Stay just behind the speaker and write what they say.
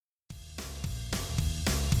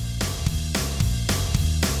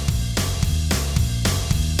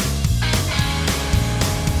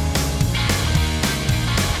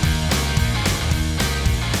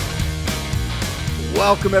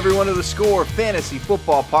Welcome everyone to the Score Fantasy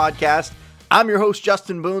Football Podcast. I'm your host,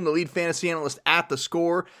 Justin Boone, the lead fantasy analyst at The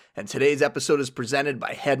Score, and today's episode is presented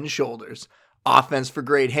by Head & Shoulders. Offense for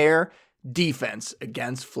great hair, defense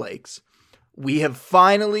against flakes. We have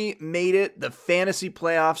finally made it. The fantasy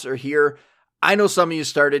playoffs are here. I know some of you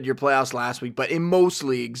started your playoffs last week, but in most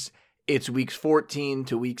leagues, it's weeks 14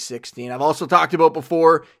 to week 16. I've also talked about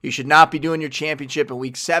before, you should not be doing your championship in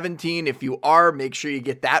week 17. If you are, make sure you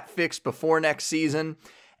get that fixed before next season.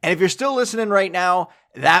 And if you're still listening right now,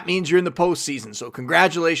 that means you're in the postseason. So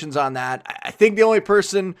congratulations on that. I think the only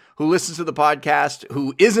person who listens to the podcast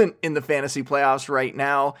who isn't in the fantasy playoffs right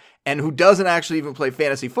now and who doesn't actually even play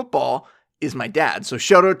fantasy football is my dad. So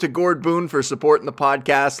shout out to Gord Boone for supporting the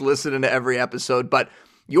podcast, listening to every episode. But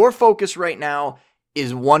your focus right now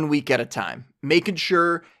is 1 week at a time, making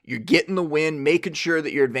sure you're getting the win, making sure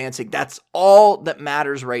that you're advancing. That's all that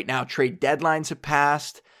matters right now. Trade deadlines have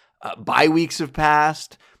passed, bye weeks have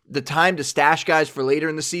passed. The time to stash guys for later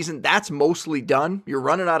in the season, that's mostly done. You're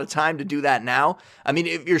running out of time to do that now. I mean,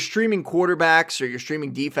 if you're streaming quarterbacks or you're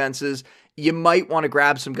streaming defenses, you might want to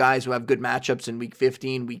grab some guys who have good matchups in week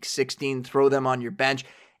 15, week 16, throw them on your bench.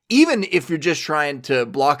 Even if you're just trying to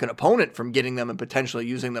block an opponent from getting them and potentially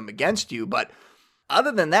using them against you. But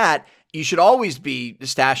other than that, you should always be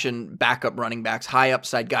stashing backup running backs, high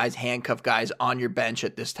upside guys, handcuff guys on your bench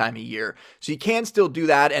at this time of year. So you can still do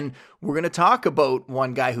that. And we're going to talk about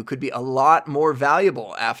one guy who could be a lot more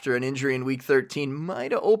valuable after an injury in week 13.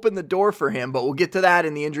 Might have opened the door for him, but we'll get to that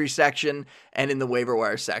in the injury section and in the waiver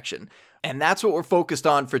wire section. And that's what we're focused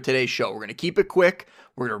on for today's show. We're going to keep it quick.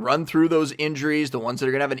 We're going to run through those injuries, the ones that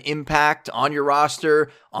are going to have an impact on your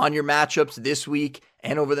roster, on your matchups this week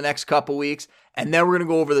and over the next couple weeks. And then we're going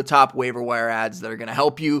to go over the top waiver wire ads that are going to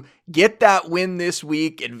help you get that win this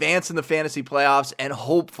week, advance in the fantasy playoffs, and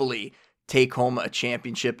hopefully take home a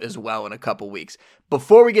championship as well in a couple weeks.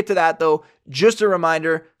 Before we get to that, though, just a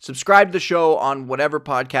reminder, subscribe to the show on whatever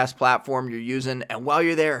podcast platform you're using. And while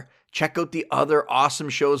you're there, check out the other awesome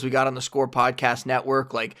shows we got on the Score Podcast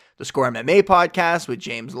Network, like the Score MMA Podcast with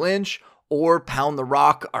James Lynch or Pound the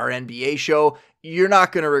Rock, our NBA show. You're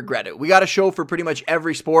not going to regret it. We got a show for pretty much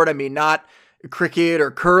every sport. I mean, not cricket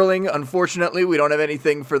or curling. Unfortunately, we don't have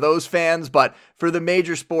anything for those fans, but for the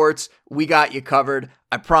major sports, we got you covered.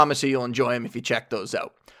 I promise you'll enjoy them if you check those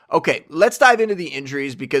out. Okay, let's dive into the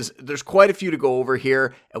injuries because there's quite a few to go over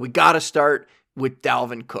here, and we got to start with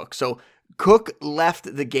Dalvin Cook. So Cook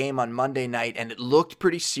left the game on Monday night, and it looked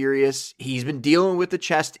pretty serious. He's been dealing with the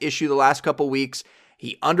chest issue the last couple weeks.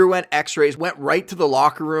 He underwent x-rays, went right to the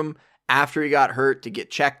locker room after he got hurt to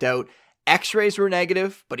get checked out. X-rays were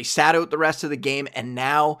negative, but he sat out the rest of the game, and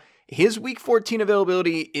now his week 14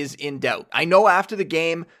 availability is in doubt. I know after the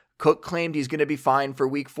game, Cook claimed he's going to be fine for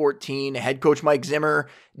week 14. Head coach Mike Zimmer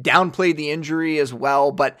downplayed the injury as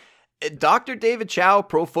well, but Dr. David Chow,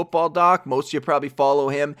 Pro Football Doc, most of you probably follow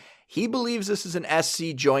him, he believes this is an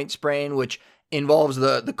SC joint sprain, which involves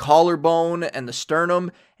the collarbone and the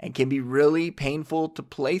sternum and can be really painful to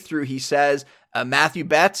play through, he says. Matthew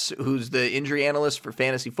Betts, who's the injury analyst for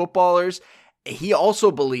fantasy footballers, he also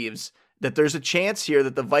believes that there's a chance here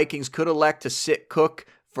that the Vikings could elect to sit Cook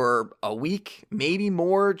for a week, maybe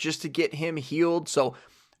more, just to get him healed. So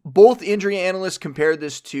both injury analysts compared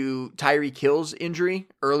this to Tyreek Hill's injury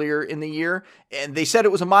earlier in the year, and they said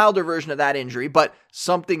it was a milder version of that injury, but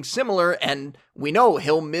something similar, and we know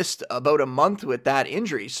Hill missed about a month with that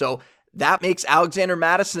injury, so that makes Alexander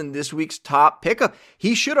Mattison this week's top pickup.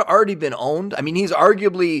 He should have already been owned. I mean, he's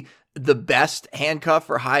arguably the best handcuff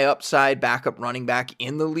or high upside backup running back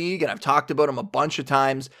in the league, and I've talked about him a bunch of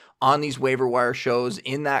times on these waiver wire shows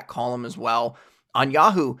in that column as well. On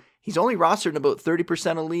Yahoo, he's only rostered in about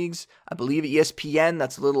 30% of leagues. I believe ESPN,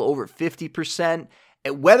 that's a little over 50%.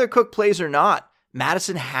 And whether Cook plays or not,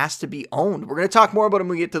 Madison has to be owned. We're going to talk more about him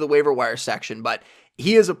when we get to the waiver wire section, but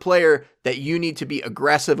he is a player that you need to be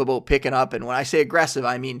aggressive about picking up. And when I say aggressive,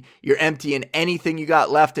 I mean you're emptying anything you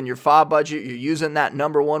got left in your FA budget. You're using that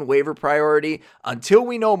number one waiver priority until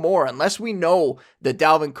we know more, unless we know that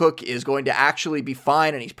Dalvin Cook is going to actually be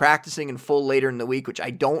fine and he's practicing in full later in the week, which I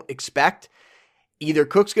don't expect. Either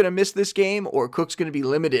Cook's going to miss this game or Cook's going to be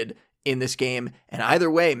limited in this game. And either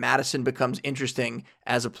way, Madison becomes interesting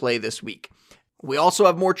as a play this week. We also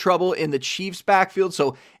have more trouble in the Chiefs backfield.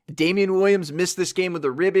 So Damian Williams missed this game with a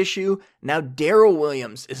rib issue. Now Darrell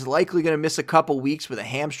Williams is likely going to miss a couple weeks with a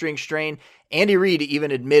hamstring strain. Andy Reid even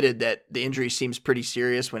admitted that the injury seems pretty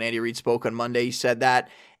serious. When Andy Reid spoke on Monday, he said that.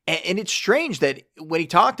 And it's strange that when he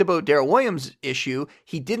talked about Darrell Williams' issue,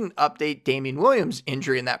 he didn't update Damian Williams'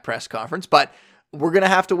 injury in that press conference. But we're going to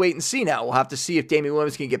have to wait and see now. We'll have to see if Damian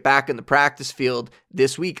Williams can get back in the practice field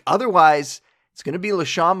this week. Otherwise, it's it's going to be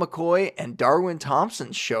LaShawn McCoy and Darwin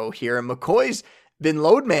Thompson's show here. And McCoy's been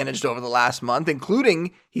load managed over the last month,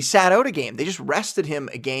 including he sat out a game. They just rested him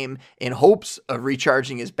a game in hopes of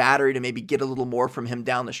recharging his battery to maybe get a little more from him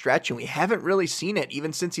down the stretch. And we haven't really seen it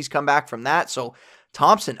even since he's come back from that. So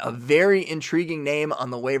Thompson, a very intriguing name on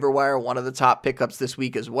the waiver wire, one of the top pickups this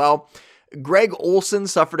week as well. Greg Olsen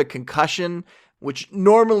suffered a concussion, which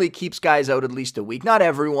normally keeps guys out at least a week. Not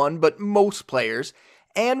everyone, but most players.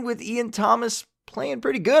 And with Ian Thomas playing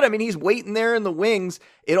pretty good, I mean, he's waiting there in the wings.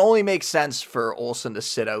 It only makes sense for Olsen to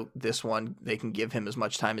sit out this one. They can give him as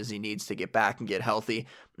much time as he needs to get back and get healthy.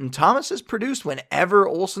 And Thomas has produced whenever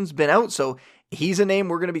Olsen's been out, so he's a name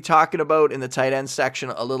we're going to be talking about in the tight end section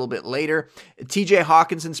a little bit later. TJ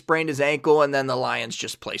Hawkinson sprained his ankle, and then the Lions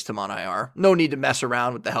just placed him on IR. No need to mess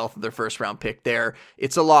around with the health of their first-round pick there.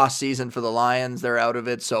 It's a lost season for the Lions. They're out of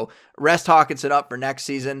it, so rest Hawkinson up for next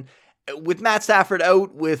season. With Matt Stafford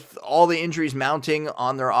out, with all the injuries mounting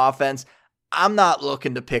on their offense, I'm not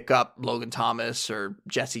looking to pick up Logan Thomas or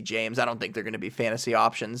Jesse James. I don't think they're going to be fantasy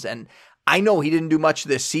options. And I know he didn't do much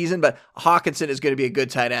this season, but Hawkinson is going to be a good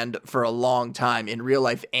tight end for a long time in real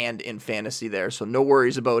life and in fantasy there. So no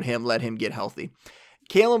worries about him. Let him get healthy.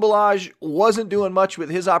 Kalen Ballage wasn't doing much with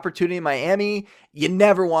his opportunity in Miami. You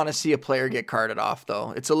never want to see a player get carted off,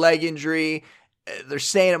 though. It's a leg injury. They're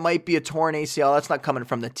saying it might be a torn ACL. That's not coming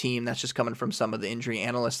from the team. That's just coming from some of the injury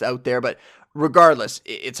analysts out there. But regardless,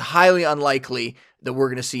 it's highly unlikely that we're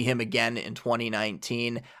going to see him again in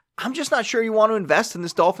 2019. I'm just not sure you want to invest in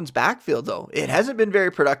this Dolphins backfield, though. It hasn't been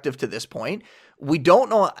very productive to this point. We don't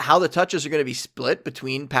know how the touches are going to be split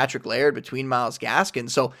between Patrick Laird, between Myles Gaskin.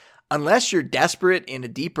 So unless you're desperate in a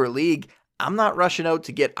deeper league, I'm not rushing out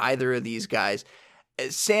to get either of these guys.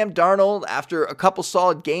 Sam Darnold, after a couple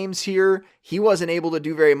solid games here, he wasn't able to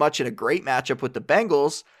do very much in a great matchup with the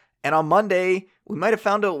Bengals. And on Monday, we might have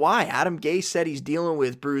found out why. Adam Gase said he's dealing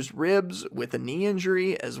with bruised ribs, with a knee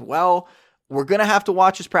injury as well. We're going to have to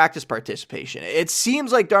watch his practice participation. It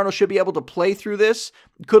seems like Darnold should be able to play through this,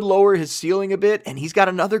 could lower his ceiling a bit, and he's got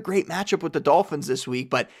another great matchup with the Dolphins this week.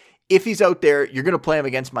 But if he's out there, you're going to play him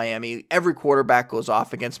against Miami. Every quarterback goes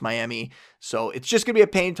off against Miami. So it's just going to be a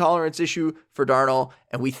pain tolerance issue for Darnold,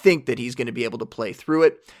 and we think that he's going to be able to play through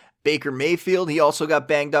it. Baker Mayfield, he also got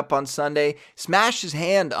banged up on Sunday, smashed his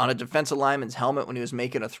hand on a defensive lineman's helmet when he was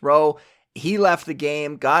making a throw. He left the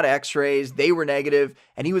game, got x-rays, they were negative,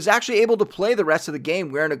 and he was actually able to play the rest of the game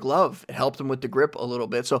wearing a glove. It helped him with the grip a little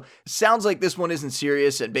bit. So sounds like this one isn't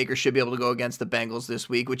serious, and Baker should be able to go against the Bengals this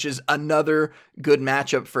week, which is another good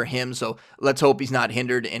matchup for him. So let's hope he's not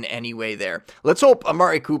hindered in any way there. Let's hope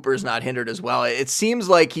Amari Cooper is not hindered as well. It seems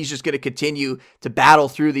like he's just going to continue to battle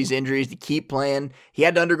through these injuries, to keep playing. He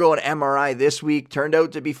had to undergo an MRI this week, turned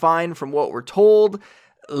out to be fine from what we're told.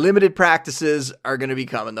 Limited practices are going to be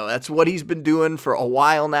coming, though. That's what he's been doing for a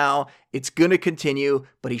while now. It's going to continue,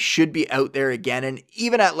 but he should be out there again. And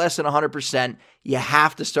even at less than 100%, you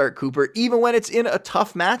have to start Cooper, even when it's in a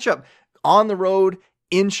tough matchup on the road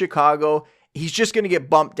in Chicago. He's just going to get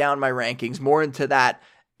bumped down my rankings more into that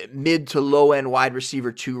mid to low end wide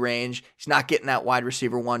receiver 2 range. He's not getting that wide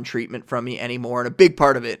receiver 1 treatment from me anymore. And a big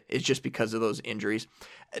part of it is just because of those injuries.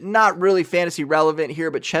 Not really fantasy relevant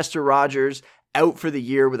here, but Chester Rogers out for the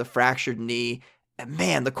year with a fractured knee. And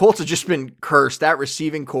man, the Colts have just been cursed. That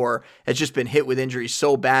receiving core has just been hit with injuries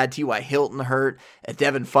so bad. T.Y. Hilton hurt.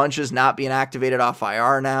 Devin Funchess not being activated off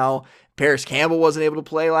IR now. Paris Campbell wasn't able to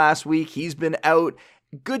play last week. He's been out.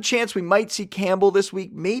 Good chance we might see Campbell this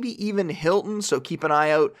week, maybe even Hilton. So keep an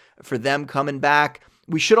eye out for them coming back.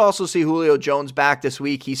 We should also see Julio Jones back this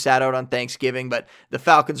week. He sat out on Thanksgiving, but the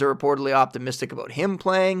Falcons are reportedly optimistic about him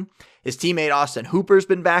playing. His teammate Austin Hooper's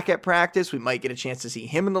been back at practice. We might get a chance to see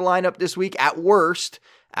him in the lineup this week. At worst,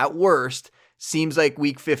 seems like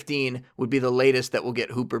week 15 would be the latest that we'll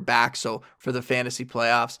get Hooper back. So for the fantasy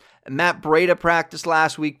playoffs, Matt Breida practiced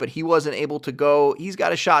last week, but he wasn't able to go. He's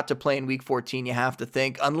got a shot to play in week 14, you have to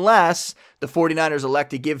think, unless the 49ers elect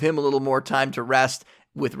to give him a little more time to rest.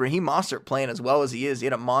 With Raheem Mostert playing as well as he is, he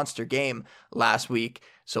had a monster game last week.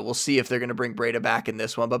 So we'll see if they're going to bring Breida back in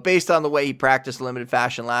this one. But based on the way he practiced limited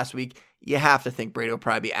fashion last week, you have to think Breida will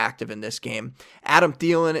probably be active in this game. Adam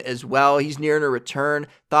Thielen as well. He's nearing a return.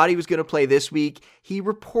 Thought he was going to play this week. He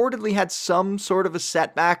reportedly had some sort of a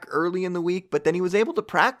setback early in the week, but then he was able to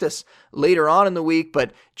practice later on in the week,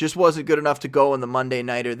 but just wasn't good enough to go in the Monday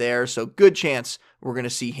nighter there. So good chance we're going to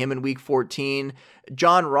see him in week 14.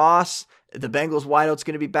 John Ross, the Bengals wideout's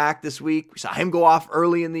going to be back this week. We saw him go off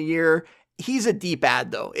early in the year. He's a deep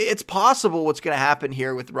add, though. It's possible what's going to happen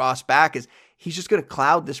here with Ross back is he's just going to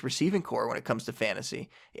cloud this receiving core when it comes to fantasy.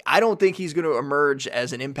 I don't think he's going to emerge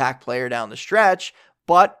as an impact player down the stretch,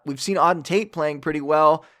 but we've seen Auden Tate playing pretty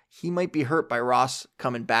well. He might be hurt by Ross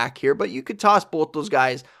coming back here, but you could toss both those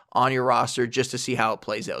guys on your roster just to see how it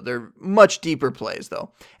plays out. They're much deeper plays,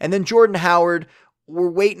 though. And then Jordan Howard, we're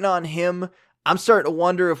waiting on him. I'm starting to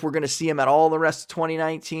wonder if we're going to see him at all the rest of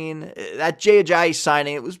 2019. That Jay Ajayi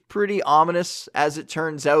signing, it was pretty ominous as it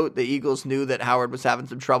turns out. The Eagles knew that Howard was having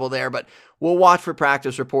some trouble there, but we'll watch for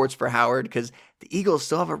practice reports for Howard because the Eagles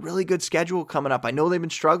still have a really good schedule coming up. I know they've been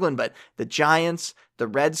struggling, but the Giants, the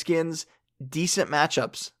Redskins, decent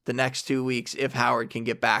matchups the next 2 weeks if Howard can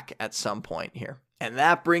get back at some point here. And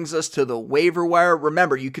that brings us to the waiver wire.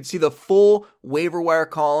 Remember, you can see the full waiver wire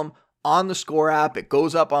column on the Score app. It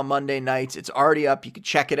goes up on Monday nights. It's already up. You can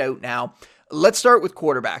check it out now. Let's start with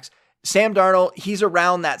quarterbacks. Sam Darnold, he's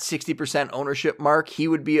around that 60% ownership mark. He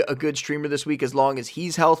would be a good streamer this week as long as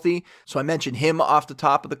he's healthy. So I mentioned him off the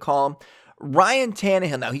top of the column. Ryan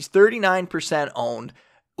Tannehill, now he's 39% owned.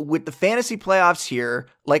 With the fantasy playoffs here,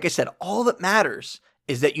 like I said, all that matters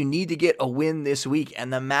is that you need to get a win this week.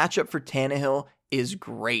 And the matchup for Tannehill is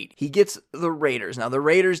great. He gets the Raiders. Now, the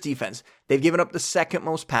Raiders defense, they've given up the second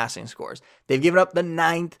most passing scores. They've given up the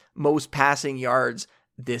 9th most passing yards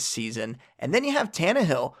this season. And then you have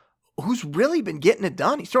Tannehill, who's really been getting it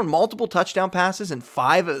done. He's thrown multiple touchdown passes in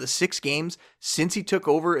 5 of the 6 games since he took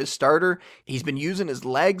over as starter. He's been using his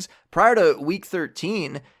legs. Prior to week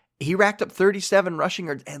 13, he racked up 37 rushing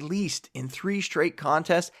yards at least in 3 straight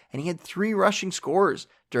contests, and he had 3 rushing scores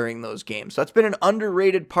during those games. So that's been an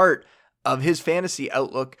underrated part of his fantasy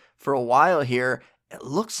outlook for a while here. It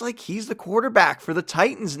looks like he's the quarterback for the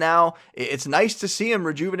Titans now. It's nice to see him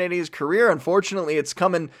rejuvenating his career. Unfortunately, it's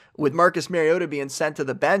coming with Marcus Mariota being sent to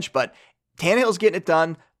the bench, but Tannehill's getting it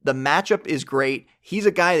done. The matchup is great. He's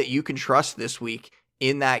a guy that you can trust this week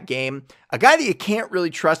in that game. A guy that you can't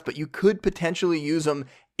really trust, but you could potentially use him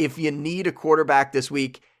if you need a quarterback this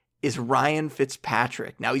week is Ryan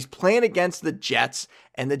Fitzpatrick. Now, he's playing against the Jets,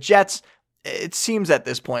 and the Jets, it seems at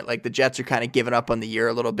this point like the Jets are kind of giving up on the year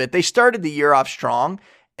a little bit. They started the year off strong,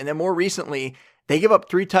 and then more recently, they gave up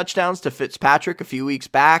 3 touchdowns to Fitzpatrick a few weeks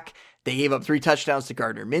back. They gave up 3 touchdowns to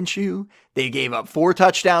Gardner Minshew. They gave up 4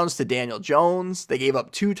 touchdowns to Daniel Jones. They gave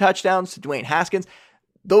up 2 touchdowns to Dwayne Haskins.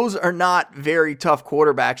 Those are not very tough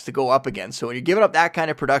quarterbacks to go up against. So when you're giving up that kind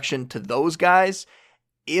of production to those guys,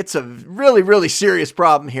 it's a really, really serious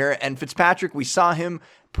problem here. And Fitzpatrick, we saw him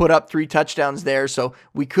put up 3 touchdowns there, so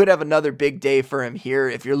we could have another big day for him here.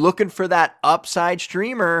 If you're looking for that upside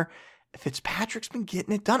streamer, Fitzpatrick's been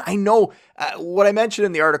getting it done. I know what I mentioned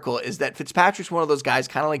in the article is that Fitzpatrick's one of those guys,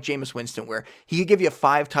 kind of like Jameis Winston, where he could give you a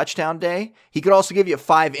 5 touchdown day. He could also give you a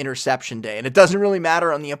 5 interception day, and it doesn't really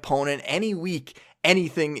matter on the opponent. Any week,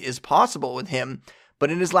 anything is possible with him.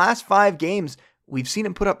 But in his last 5 games, we've seen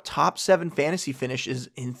him put up top 7 fantasy finishes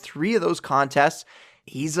in 3 of those contests.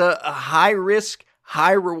 He's a high risk,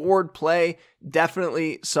 high reward play.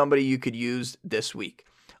 Definitely somebody you could use this week.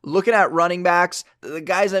 Looking at running backs, the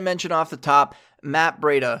guys I mentioned off the top, Matt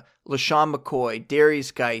Breida, LaShawn McCoy,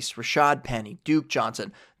 Darius Geis, Rashad Penny, Duke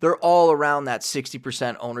Johnson, they're all around that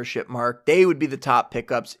 60% ownership mark. They would be the top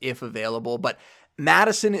pickups if available, but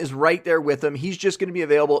Madison is right there with them. He's just going to be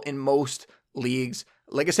available in most leagues.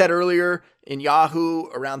 Like I said earlier, in Yahoo,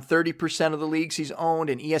 around 30% of the leagues he's owned.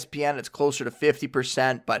 In ESPN, it's closer to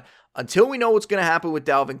 50%. But until we know what's going to happen with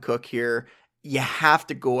Dalvin Cook here, you have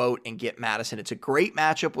to go out and get Madison. It's a great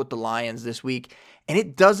matchup with the Lions this week, and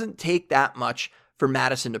it doesn't take that much for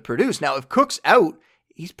Madison to produce. Now, if Cook's out,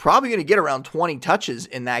 he's probably going to get around 20 touches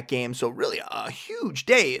in that game. So really a huge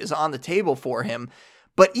day is on the table for him.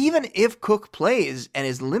 But even if Cook plays and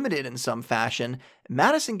is limited in some fashion,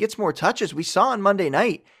 Madison gets more touches. We saw on Monday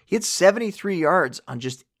night, he had 73 yards on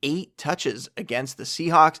just 8 touches against the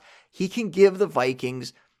Seahawks. He can give the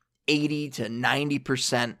Vikings 80 to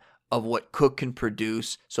 90% of what Cook can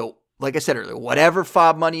produce. So like I said earlier, whatever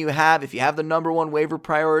FOB money you have, if you have the number 1 waiver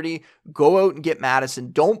priority, go out and get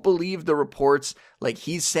Madison. Don't believe the reports like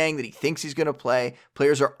he's saying that he thinks he's going to play.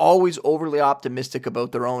 Players are always overly optimistic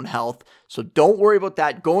about their own health. So don't worry about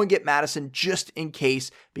that. Go and get Madison just in case,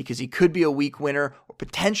 because he could be a week winner or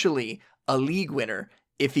potentially a league winner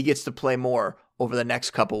if he gets to play more over the next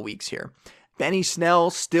couple weeks here. Benny Snell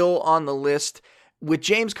still on the list. With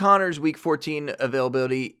James Conner's week 14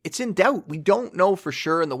 availability, it's in doubt. We don't know for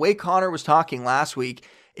sure. And the way Conner was talking last week,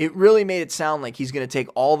 it really made it sound like he's going to take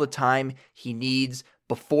all the time he needs.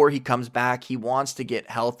 before he comes back. He wants to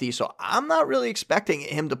get healthy, so I'm not really expecting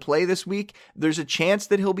him to play this week. There's a chance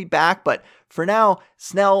that he'll be back, but for now,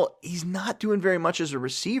 Snell, he's not doing very much as a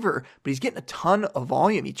receiver, but he's getting a ton of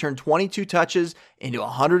volume. He turned 22 touches into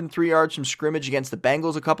 103 yards from scrimmage against the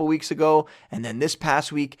Bengals a couple weeks ago, and then this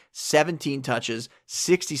past week, 17 touches,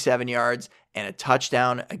 67 yards, and a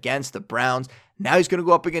touchdown against the Browns. Now he's going to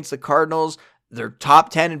go up against the Cardinals. They're top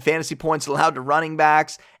 10 in fantasy points allowed to running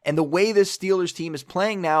backs. And the way this Steelers team is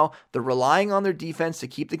playing now, they're relying on their defense to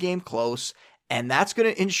keep the game close. And that's going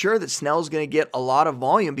to ensure that Snell's going to get a lot of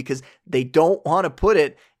volume because they don't want to put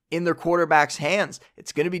it in their quarterback's hands.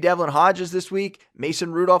 It's going to be Devlin Hodges this week,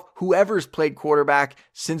 Mason Rudolph, whoever's played quarterback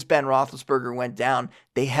since Ben Roethlisberger went down.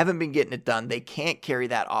 They haven't been getting it done. They can't carry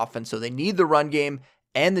that offense, so they need the run game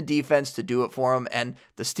and the defense to do it for them. And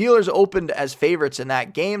the Steelers opened as favorites in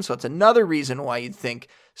that game, so it's another reason why you'd think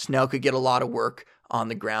Snell could get a lot of work on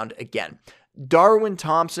the ground again. Darwin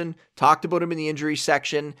Thompson, talked about him in the injury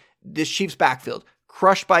section. This Chiefs backfield,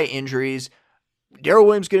 crushed by injuries. Darrell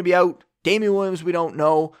Williams going to be out. Damian Williams, we don't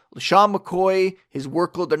know. LaShawn McCoy, his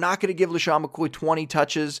workload, they're not going to give LaShawn McCoy 20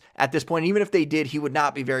 touches at this point. Even if they did, he would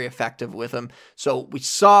not be very effective with them. So we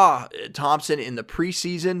saw Thompson in the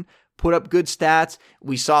preseason put up good stats.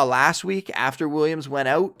 We saw last week after Williams went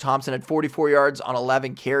out, Thompson had 44 yards on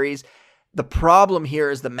 11 carries. The problem here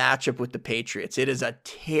is the matchup with the Patriots. It is a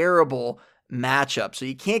terrible matchup, so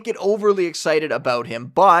you can't get overly excited about him.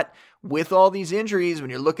 But with all these injuries, when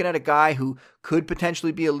you're looking at a guy who could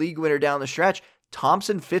potentially be a league winner down the stretch,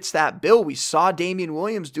 Thompson fits that bill. We saw Damian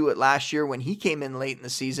Williams do it last year when he came in late in the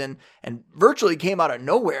season and virtually came out of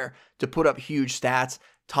nowhere to put up huge stats.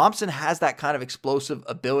 Thompson has that kind of explosive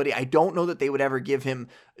ability. I don't know that they would ever give him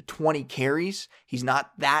 20 carries. He's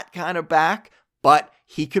not that kind of back, but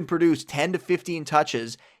he can produce 10 to 15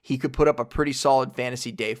 touches. He could put up a pretty solid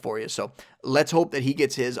fantasy day for you. So let's hope that he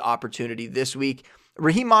gets his opportunity this week.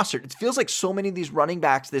 Raheem Mostert, it feels like so many of these running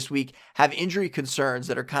backs this week have injury concerns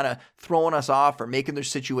that are kind of throwing us off or making their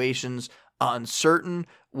situations uncertain.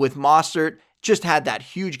 With Mostert, just had that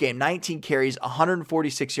huge game, 19 carries,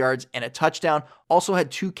 146 yards, and a touchdown. Also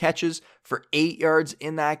had 2 catches for 8 yards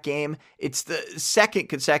in that game. It's the second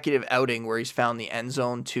consecutive outing where he's found the end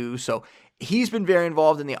zone too. So he's been very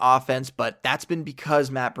involved in the offense, but that's been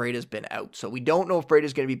because Matt Breida's been out. So we don't know if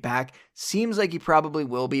Breida's going to be back. Seems like he probably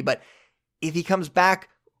will be, but if he comes back,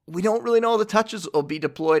 we don't really know the touches will be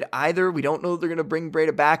deployed either. We don't know if they're going to bring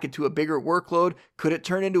Breida back into a bigger workload. Could it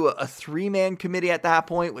turn into a 3-man committee at that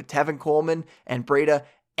point with Tevin Coleman and Breida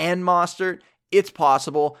and Mostert? It's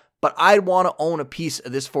possible, but I'd want to own a piece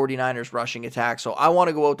of this 49ers rushing attack. So I want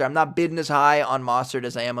to go out there. I'm not bidding as high on Mostert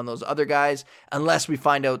as I am on those other guys, unless we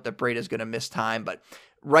find out that Breida's going to miss time. But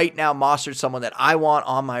right now, Mostert's someone that I want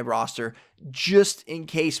on my roster just in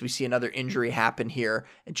case we see another injury happen here,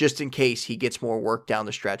 and just in case he gets more work down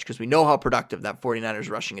the stretch, because we know how productive that 49ers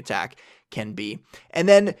rushing attack can be. And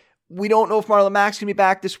then we don't know if Marlon Mack's going to be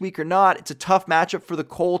back this week or not. It's a tough matchup for the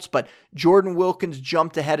Colts, but Jordan Wilkins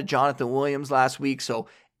jumped ahead of Jonathan Williams last week. So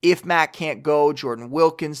if Mack can't go, Jordan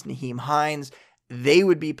Wilkins, Nyheim Hines, they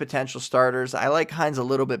would be potential starters. I like Hines a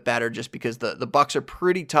little bit better just because the Bucs are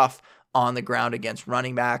pretty tough on the ground against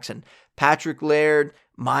running backs. And Patrick Laird,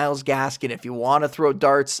 Myles Gaskin, if you want to throw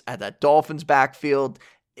darts at that Dolphins backfield,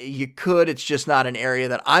 you could. It's just not an area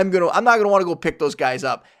that I'm not going to want to go pick those guys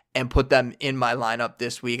up and put them in my lineup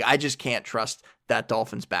this week. I just can't trust that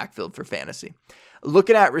Dolphins backfield for fantasy.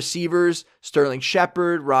 Looking at receivers, Sterling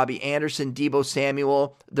Shepard, Robbie Anderson, Deebo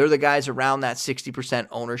Samuel, they're the guys around that 60%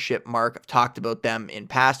 ownership mark. I've talked about them in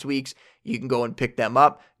past weeks. You can go and pick them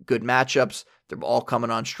up. Good matchups. They're all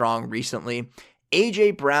coming on strong recently.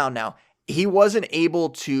 A.J. Brown, now, he wasn't able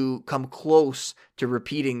to come close to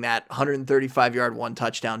repeating that 135-yard,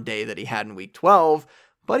 1-touchdown day that he had in Week 12,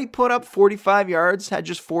 but he put up 45 yards, had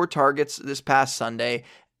just 4 targets this past Sunday.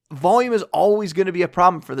 Volume is always going to be a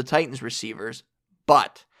problem for the Titans receivers,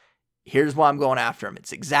 but here's why I'm going after him.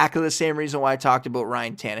 It's exactly the same reason why I talked about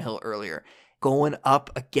Ryan Tannehill earlier. Going up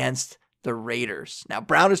against the Raiders. Now,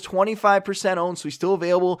 Brown is 25% owned, so he's still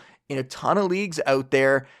available in a ton of leagues out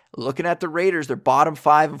there. Looking at the Raiders, they're bottom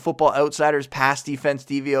 5 in Football Outsiders pass defense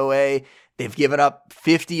DVOA. They've given up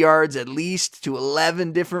 50 yards at least to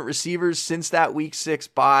 11 different receivers since that Week 6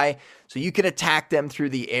 bye. So you can attack them through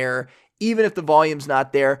the air. Even if the volume's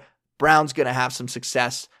not there, Brown's going to have some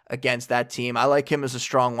success against that team. I like him as a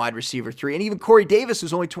strong wide receiver 3. And even Corey Davis,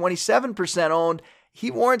 who's only 27% owned,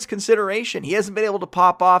 he warrants consideration. He hasn't been able to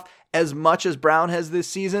pop off as much as Brown has this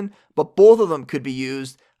season, but both of them could be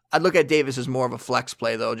used. I'd look at Davis as more of a flex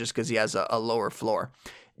play, though, just because he has a lower floor.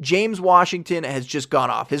 James Washington has just gone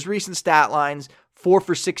off. His recent stat lines, 4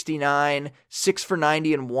 for 69, 6 for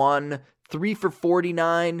 90 and 1, 3 for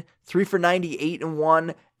 49, 3 for 98 and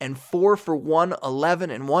 1, and 4 for 111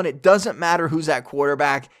 and 1. It doesn't matter who's at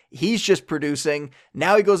quarterback. He's just producing.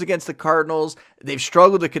 Now he goes against the Cardinals. They've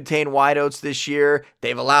struggled to contain wideouts this year.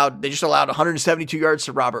 They just allowed 172 yards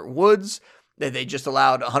to Robert Woods. They just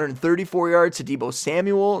allowed 134 yards to Deebo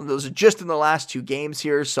Samuel. And those are just in the last 2 games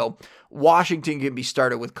here. So Washington can be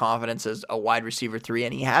started with confidence as a wide receiver 3,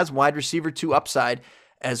 and he has wide receiver 2 upside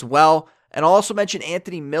as well. And I'll also mention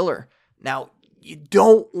Anthony Miller. Now, you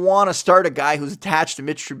don't want to start a guy who's attached to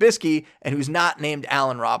Mitch Trubisky and who's not named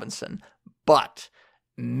Allen Robinson. But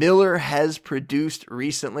Miller has produced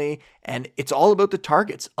recently, and it's all about the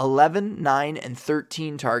targets. 11, 9, and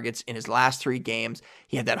 13 targets in his last 3 games.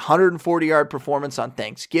 He had that 140-yard performance on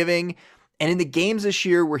Thanksgiving. And in the games this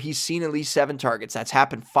year where he's seen at least 7 targets, that's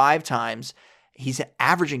happened 5 times, he's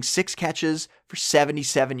averaging 6 catches for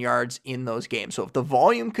 77 yards in those games. So if the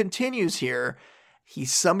volume continues here,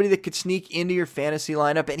 he's somebody that could sneak into your fantasy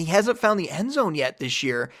lineup, and he hasn't found the end zone yet this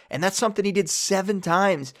year, and that's something he did 7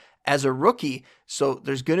 times as a rookie. So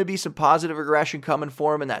there's going to be some positive regression coming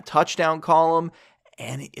for him in that touchdown column,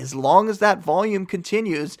 and as long as that volume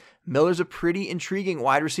continues, Miller's a pretty intriguing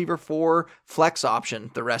wide receiver 4 flex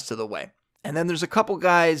option the rest of the way. And then there's a couple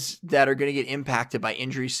guys that are going to get impacted by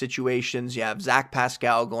injury situations. You have Zach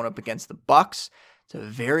Pascal going up against the Bucs. It's a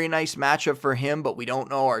very nice matchup for him, but we don't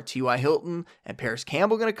know, are T.Y. Hilton and Paris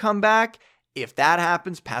Campbell going to come back? If that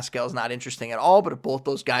happens, Pascal's not interesting at all, but if both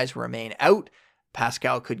those guys remain out,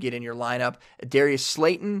 Pascal could get in your lineup. Darius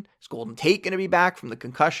Slayton, is Golden Tate going to be back from the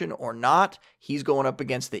concussion or not? He's going up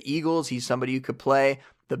against the Eagles. He's somebody you could play.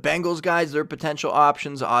 The Bengals guys, their potential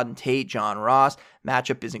options, Auden Tate, John Ross.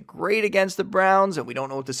 Matchup isn't great against the Browns, and we don't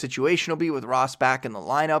know what the situation will be with Ross back in the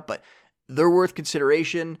lineup, but they're worth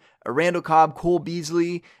consideration. Randall Cobb, Cole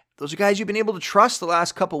Beasley, those are guys you've been able to trust the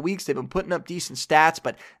last couple weeks. They've been putting up decent stats,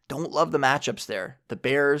 but don't love the matchups there. The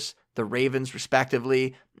Bears, the Ravens,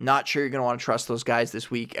 respectively. Not sure you're going to want to trust those guys this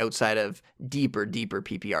week outside of deeper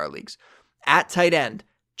PPR leagues. At tight end,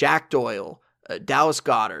 Jack Doyle, Dallas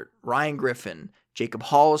Goedert, Ryan Griffin, Jacob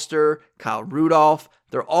Hollister, Kyle Rudolph.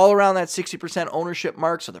 They're all around that 60% ownership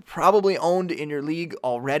mark, so they're probably owned in your league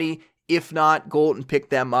already. If not, go out and pick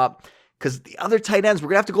them up. Because the other tight ends, we're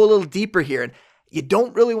going to have to go a little deeper here. And you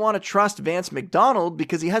don't really want to trust Vance McDonald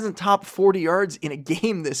because he hasn't topped 40 yards in a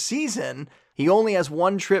game this season. He only has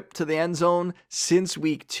 1 trip to the end zone since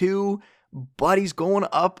week 2, but he's going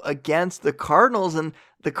up against the Cardinals. And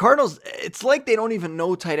the Cardinals, it's like they don't even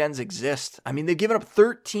know tight ends exist. I mean, they've given up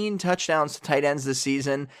 13 touchdowns to tight ends this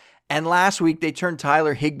season. And last week, they turned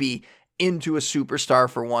Tyler Higbee into a superstar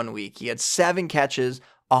for 1 week. He had 7 catches,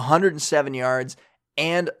 107 yards,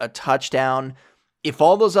 and a touchdown. If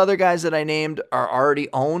all those other guys that I named are already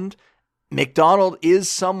owned, McDonald is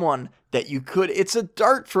someone that you could, it's a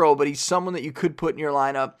dart throw, but he's someone that you could put in your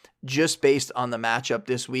lineup just based on the matchup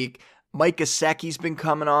this week. Mike Gesicki's been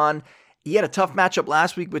coming on. He had a tough matchup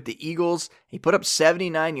last week with the Eagles. He put up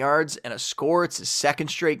 79 yards and a score. It's his 2nd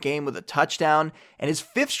straight game with a touchdown and his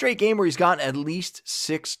 5th straight game where he's gotten at least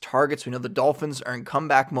 6 targets. We know the Dolphins are in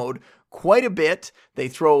comeback mode quite a bit. They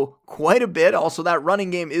throw quite a bit. Also, that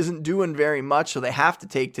running game isn't doing very much, so they have to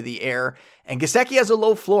take to the air. And Gesicki has a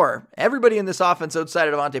low floor. Everybody in this offense outside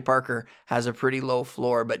of Devontae Parker has a pretty low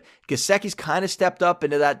floor, but Gesicki's kind of stepped up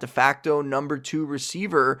into that de facto number 2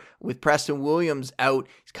 receiver with Preston Williams out.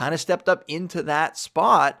 He's kind of stepped up into that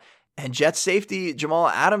spot, and Jets safety Jamal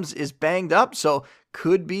Adams is banged up, so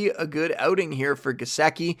could be a good outing here for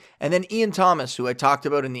Gesicki. And then Ian Thomas, who I talked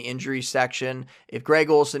about in the injury section. If Greg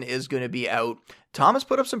Olsen is going to be out, Thomas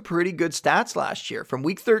put up some pretty good stats last year. From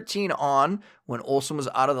week 13 on, when Olsen was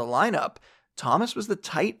out of the lineup, Thomas was the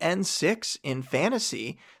tight end 6 in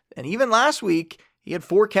fantasy. And even last week, he had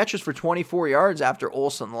 4 catches for 24 yards after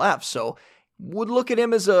Olsen left. So would look at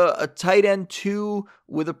him as a tight end 2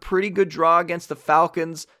 with a pretty good draw against the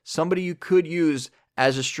Falcons. Somebody you could use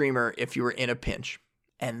as a streamer if you were in a pinch.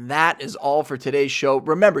 And that is all for today's show.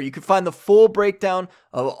 Remember, you can find the full breakdown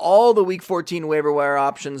of all the Week 14 waiver wire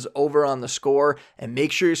options over on The Score. And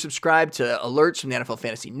make sure you're subscribed to alerts from the NFL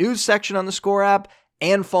Fantasy News section on The Score app.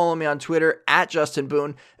 And follow me on Twitter at Justin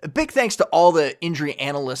Boone. A big thanks to all the injury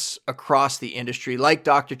analysts across the industry, like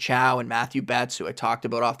Dr. Chow and Matthew Betts, who I talked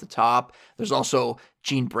about off the top. There's also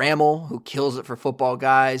Gene Bramall, who kills it for football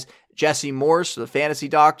guys. Jesse Morse, the fantasy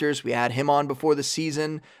doctors, we had him on before the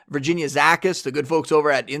season. Virginia Zakis, the good folks over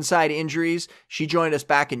at Inside Injuries, she joined us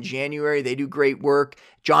back in January. They do great work.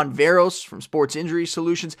 John Veros from Sports Injury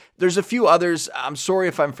Solutions. There's a few others. I'm sorry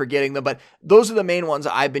if I'm forgetting them, but those are the main ones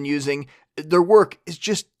I've been using. Their work is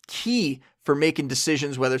just key for making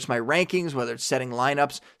decisions, whether it's my rankings, whether it's setting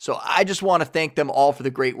lineups. So I just want to thank them all for the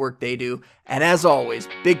great work they do. And as always,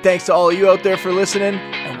 big thanks to all of you out there for listening,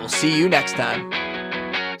 and we'll see you next time.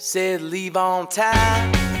 Said leave on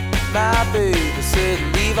time, my baby said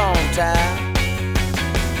leave on time.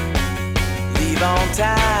 Leave on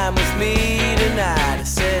time with me.